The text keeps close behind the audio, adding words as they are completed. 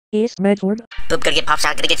East Medford. Boop, gonna get pop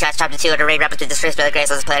shot, gonna get trash chopped in two, and array rapid through the streets, brother Grace,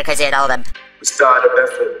 let's play crazy at all of them. We started a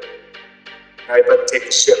method. Now you better take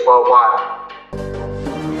the shit worldwide.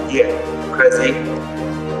 Yeah, crazy.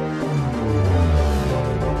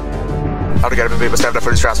 I don't gotta be able to stand up for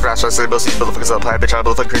these traps, I say most of these motherfuckers on the planet, bitch. I'm a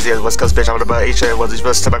motherfucking crazy as West Coast, bitch. I'm on the butt, H.A. One of these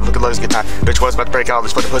first time I fucking lungs get tied. Bitch was about to break out,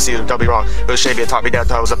 this fucking pussy, don't be wrong. It was shame me and taught me down,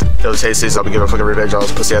 I was up to those hases. I'll be giving a fucking revenge on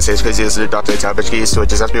this pussy ass haze, crazy as the doctor in town, bitch. Get used to it,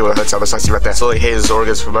 just ask me what hurts, I'm a sexy right there. Slowly haze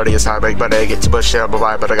organs for money is time, make money, get too much shit on my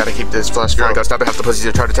mind, but I gotta keep this flush flowing. Gotta stop and have the pussies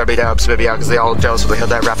are trying to tear me down, spit me out, cause they all jealous when they held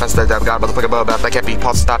that rap fast, that damn god, motherfucking mom out. That can't be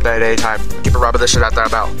paused, stop that at any time. Keep it robbing the shit out there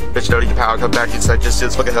about. Bitch, don't need your power, come back inside, just do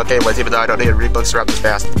this fucking hell game, even though I don't need to read books around this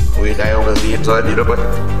fast. We die over the blood, you know what?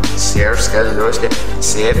 Ser ska lösa det.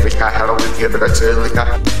 Se vilka här vi kan berätta.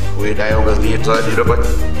 Vi där och vi tar det upp.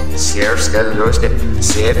 Ser ska lösa det.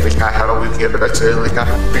 Se vilka här vi kan berätta.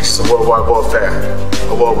 Bitch, a worldwide warfare.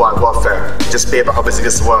 A worldwide warfare. Just be about how busy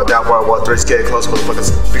this world. That World War III's getting close,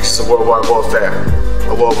 motherfuckers. Bitch, a worldwide warfare.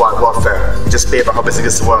 A worldwide warfare. Just be about how busy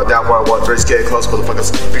this world. That World War III's getting close,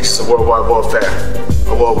 motherfuckers. Bitch, a worldwide warfare.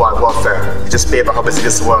 A worldwide warfare. Just be about how busy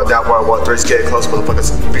this world. That World War III's getting close,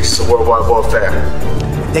 motherfuckers. Bitch, a worldwide warfare.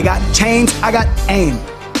 They got chains, I got aim.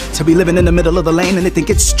 To be living in the middle of the lane and they think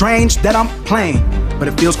it's strange that I'm playing. But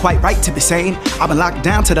it feels quite right to be sane. I've been locked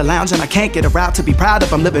down to the lounge and I can't get around to be proud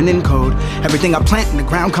of I'm living in code. Everything I plant in the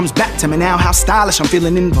ground comes back to me now. How stylish I'm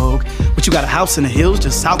feeling in vogue. But you got a house in the hills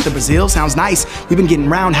just south of Brazil. Sounds nice, we've been getting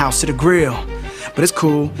roundhouse to the grill. But it's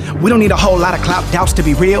cool, we don't need a whole lot of clout doubts to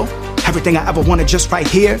be real. Everything I ever wanted just right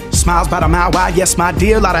here. Smiles by the mile wide, yes my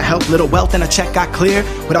dear. Lot of help, little wealth and a check got clear.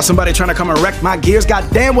 Without somebody trying to come and wreck my gears.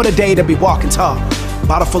 Goddamn what a day to be walking tall.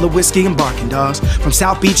 Bottle full of whiskey and barking dogs. From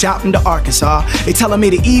South Beach out into Arkansas. They telling me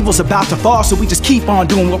the evil's about to fall. So we just keep on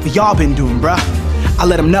doing what we all been doing, bruh. I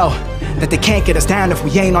let them know that they can't get us down if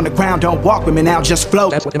we ain't on the ground. Don't walk with me now, just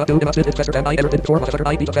float. That's what they must do, they must fit. It's faster than I ever did before. Must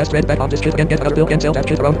I beat a fast red back on this kid again. Get another bill, and sell that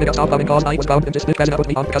shit around. Maybe I'll stop loving cause I was bound. And this bitch passing up with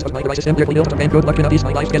me on because of my devices. Simply ill, and good luck in a piece.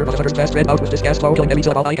 My life together. Motherfuckers fast red out with this gas flow. Killing every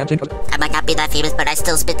syllable I can think of. I might not be that famous, but I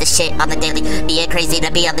still spit the shit on the daily. Being crazy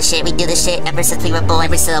to be on the shit. We do this shit ever since we were born.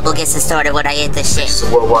 Every syllable gets distorted when I hit this shit. It's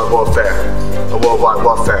a worldwide warfare. A worldwide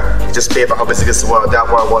warfare. Just be about how busy gets the world. That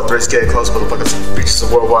World War III's getting close, motherfuckers. Bitch, it's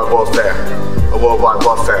a worldwide warfare. A worldwide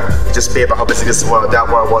warfare. Just be about how busy gets the world. That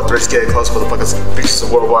World War III's getting close, motherfuckers. Bitch, it's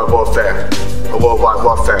a worldwide warfare. A worldwide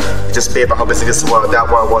warfare. Just be about how busy gets the world. That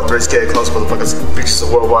World War III's getting close, motherfuckers. Bitch, it's a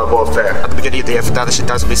worldwide warfare. At the beginning of the end, now this shit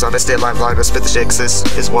dies with me, so I stay alive, blind, and spit the shit, cause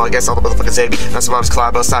this is war against all the motherfuckers hate me. That's why I was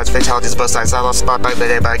collide both sides, fatalities both sides. I lost spot back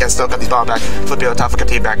today, but I guess still got these bomb back. Flip you on top, fucking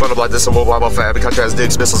team back. But I'm like, this is a worldwide warfare. Every country has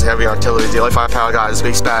nukes, missiles, heavy artillery. The only 5-pound guy is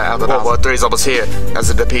being spat out of the World War III's almost here, as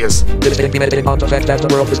it appears. Devastating, premeditating on the fact that the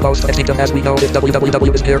world is closed. And kingdom as we know it.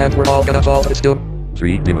 W.W.W is here and we're all gonna fall to its doom.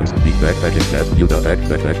 3 demons, the backpacking that you the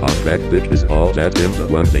backpack on back bitch is all that them the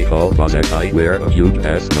ones they call Bozak. I wear a huge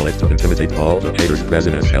ass mullet to intimidate all the haters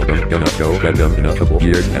present as hell. I'm gonna go grab them in a couple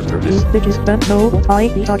years after this. Bitches don't know what I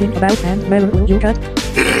be talking about and where will you cut?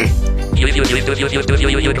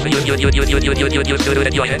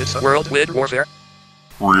 World with warfare.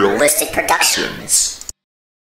 Realistic Productions.